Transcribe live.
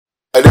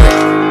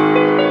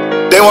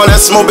They want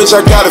that smoke, bitch,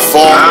 I got it for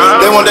 'em.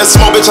 They want that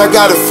smoke, bitch, I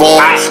got it for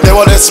 'em. They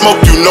want that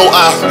smoke, you know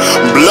I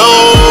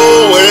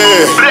blow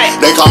it.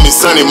 They call me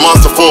Sunny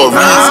Monster for a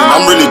reason.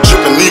 I'm really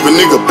drippin', leave a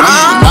nigga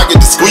bleeding. I get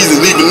to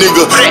squeezing, leave a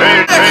nigga.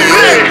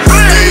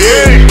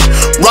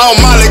 Raw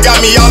Molly got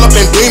me all up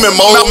in demon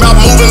mode. Mouth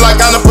moving like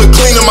I done put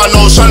clean in my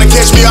nose. Tryna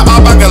catch me a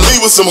op, I can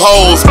leave with some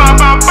hoes.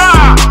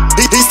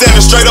 He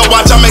standing straight up,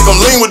 watch I make him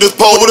lean with this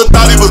pole. Would've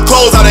thought he was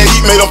closed, how that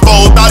heat made him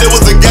fold. Thought it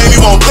was a game, he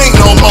won't think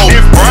no more.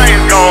 His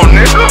brain's gone,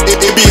 nigga.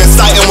 It be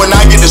exciting when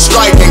I get to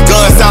striking.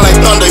 Guns sound like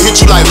thunder,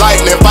 hit you like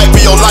lightning. Fight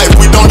for your life,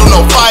 we don't do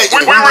no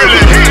fighting. We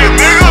really hit it,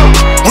 nigga.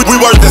 We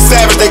worse than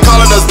savage, they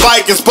calling us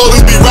Vikings.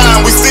 Police be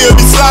riding, we still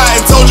be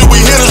sliding. Told you we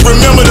hitters,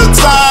 remember the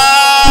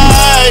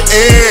time.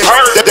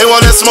 They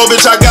want that smoke,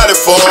 bitch, I got it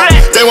for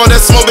 'em. They want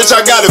that smoke, bitch,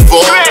 I got it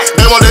for 'em.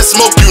 They want that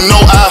smoke, you know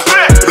I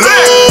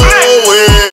blow it.